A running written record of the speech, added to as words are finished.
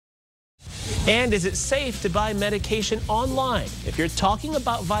And is it safe to buy medication online? If you're talking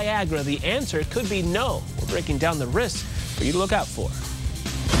about Viagra, the answer could be no. We're breaking down the risks for you to look out for.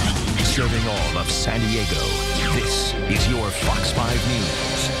 Serving all of San Diego, this is your Fox 5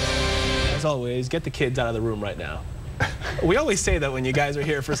 News. As always, get the kids out of the room right now. We always say that when you guys are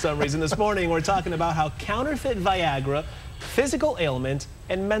here for some reason. This morning, we're talking about how counterfeit Viagra, physical ailments,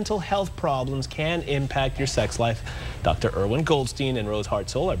 and mental health problems can impact your sex life. Dr. Erwin Goldstein and Rose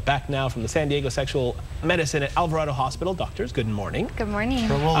Hartzell are back now from the San Diego Sexual Medicine at Alvarado Hospital. Doctors, good morning. Good morning.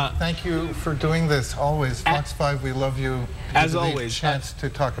 Well, thank you for doing this always. Fox 5, we love you. As always. Chance to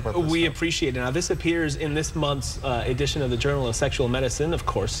talk about this We stuff. appreciate it. Now, this appears in this month's edition of the Journal of Sexual Medicine. Of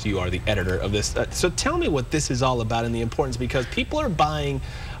course, you are the editor of this. So tell me what this is all about and the importance, because people are buying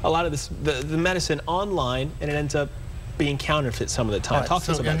a lot of this, the medicine online, and it ends up being counterfeit some of the time. Right, Talk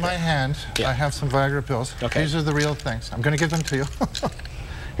to us so about in my hand, I have some Viagra pills. Okay. These are the real things. I'm going to give them to you.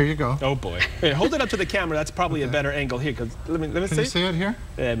 Here you go. Oh boy. Here, hold it up to the camera. That's probably a better angle here. Cause let me Can see. you see it here?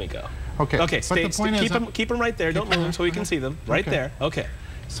 There we go. Okay. Okay. But the point is, keep them right there. Don't move them so we can see them. Right there. Okay.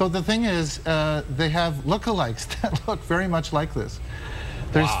 So the thing is, they have lookalikes that look very much like this.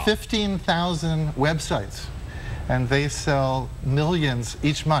 There's 15,000 websites, and they sell millions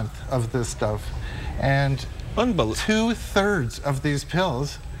each month of this stuff. And 2/3 of these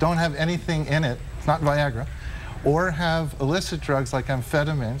pills don't have anything in it, it's not Viagra, or have illicit drugs like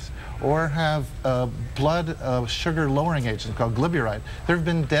amphetamines, or have blood sugar lowering agent called glyburide. There have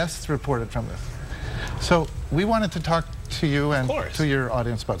been deaths reported from this. So we wanted to talk to you and to your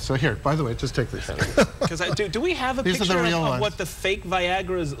audience about it. So here, by the way, just take this. Because do we have a picture of what the fake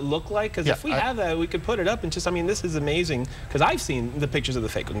Viagras look like? Because if we have that, we could put it up and just, I mean, this is amazing. Because I've seen the pictures of the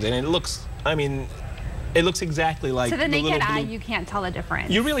fake ones, and it looks, I mean, it looks exactly like to the naked eye, you can't tell the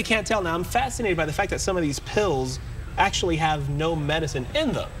difference. You really can't tell. Now, I'm fascinated by the fact that some of these pills actually have no medicine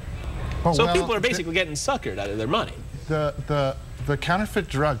in them. Oh, so people are basically getting suckered out of their money. The counterfeit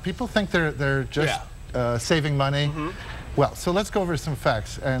drug, people think they're just saving money. Well, so let's go over some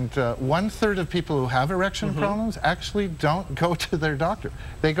facts. And 1/3 of people who have erection problems actually don't go to their doctor.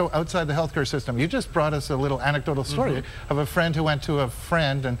 They go outside the healthcare system. You just brought us a little anecdotal story of a friend who went to a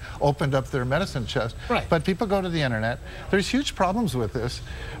friend and opened up their medicine chest. Right. But people go to the internet. There's huge problems with this.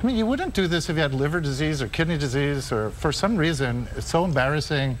 I mean, you wouldn't do this if you had liver disease or kidney disease, or for some reason, it's so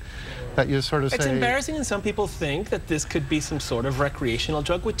embarrassing that you sort of say... It's embarrassing, and some people think that this could be some sort of recreational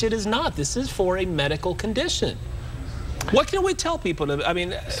drug, which it is not. This is for a medical condition. What can we tell people? I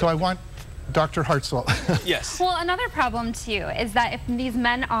mean... So I want Dr. Hartzell. Yes. Well, another problem, too, is that if these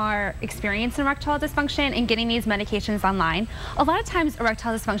men are experiencing erectile dysfunction and getting these medications online, a lot of times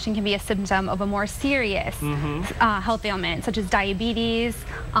erectile dysfunction can be a symptom of a more serious health ailment, such as diabetes,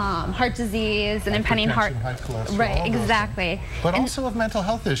 heart disease, and impending heart... high cholesterol. Right, exactly. But also of mental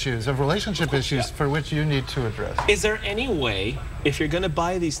health issues, of relationship issues for which you need to address. Is there any way, if you're going to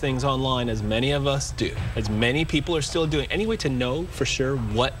buy these things online, as many of us do, as many people are still doing, any way to know for sure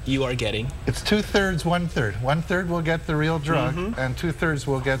what you are getting? It's 2/3, 1/3. 1/3 will get the real drug, and 2/3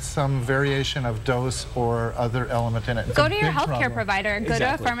 will get some variation of dose or other element in it. Go to your healthcare provider. Go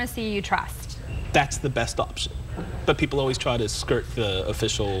to a pharmacy you trust. That's the best option. But people always try to skirt the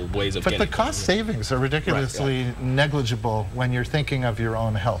official ways of getting it. But the cost savings are ridiculously negligible when you're thinking of your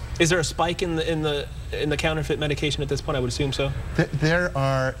own health. Is there a spike in the counterfeit medication at this point? I would assume so. There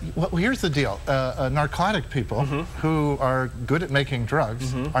are, well, here's the deal. Narcotic people who are good at making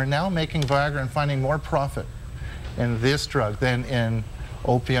drugs are now making Viagra and finding more profit in this drug than in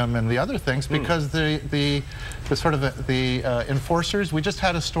opium and the other things, because the enforcers, we just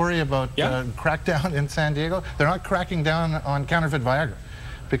had a story about crackdown in San Diego. They're not cracking down on counterfeit Viagra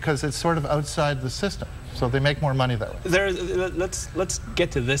because it's sort of outside the system. So they make more money that way. Let's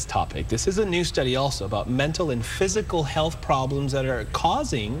get to this topic. This is a new study also about mental and physical health problems that are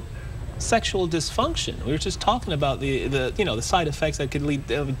causing sexual dysfunction. We were just talking about the side effects that could lead,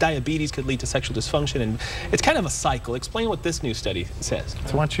 diabetes could lead to sexual dysfunction, and it's kind of a cycle. Explain what this new study says.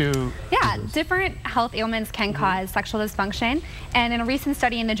 So once you... Yeah, different health ailments can cause sexual dysfunction, and in a recent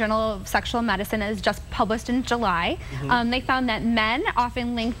study in the Journal of Sexual Medicine that was just published in July, they found that men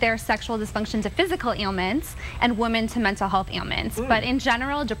often link their sexual dysfunction to physical ailments and women to mental health ailments. But in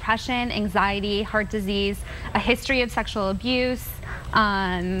general, depression, anxiety, heart disease, a history of sexual abuse,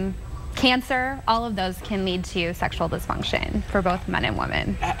 cancer, all of those can lead to sexual dysfunction for both men and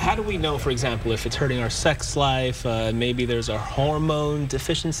women. How do we know, for example, if it's hurting our sex life, maybe there's a hormone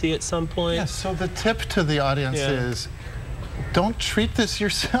deficiency at some point? Yes, so the tip to the audience is don't treat this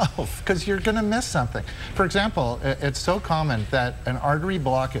yourself, because you're going to miss something. For example, it's so common that an artery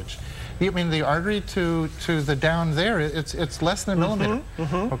blockage You mean the artery to the down there, it's less than a millimeter.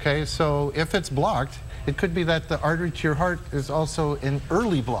 Okay, so if it's blocked, it could be that the artery to your heart is also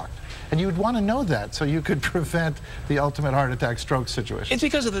early blocked. And you would want to know that so you could prevent the ultimate heart attack stroke situation. It's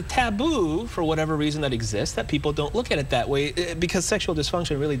because of the taboo, for whatever reason that exists, that people don't look at it that way, because sexual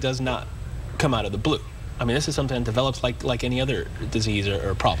dysfunction really does not come out of the blue. I mean, this is something that develops like any other disease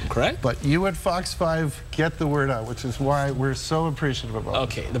or problem, correct? But you at Fox 5 get the word out, which is why we're so appreciative of all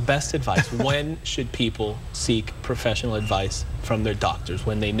Okay, the best advice. When should people seek professional advice from their doctors?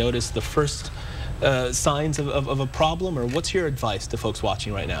 When they notice the first signs of a problem, or what's your advice to folks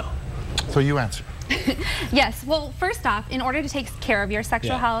watching right now? So you answer. Yes, well, first off, in order to take care of your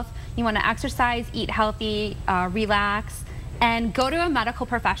sexual health, you want to exercise, eat healthy, relax, and go to a medical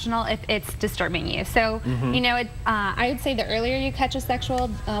professional if it's disturbing you. So, you know, I would say the earlier you catch a sexual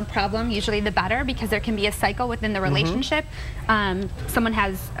problem, usually the better, because there can be a cycle within the relationship. Someone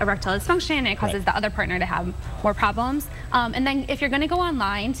has erectile dysfunction, and it causes the other partner to have more problems. And then if you're going to go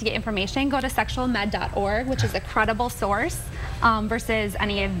online to get information, go to sexualmed.org, which is a credible source versus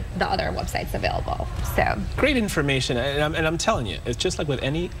any of the other websites available. So great information, and I'm telling you, it's just like with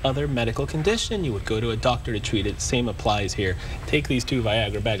any other medical condition. You would go to a doctor to treat it. Same applies here. Take these 2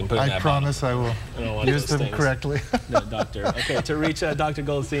 Viagra bags and put them in that bottle. I promise I will use them correctly. No, doctor. Okay, to reach Dr.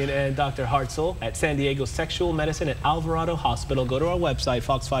 Goldstein and Dr. Hartzell at San Diego Sexual Medicine at Alvarado Hospital, go to our website,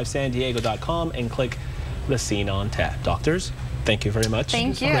 fox5sandiego.com, and click the Scene On tab. Doctors, thank you very much.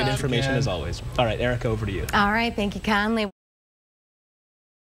 Thank you. Great information as always. All right, Erica, over to you. All right, thank you kindly.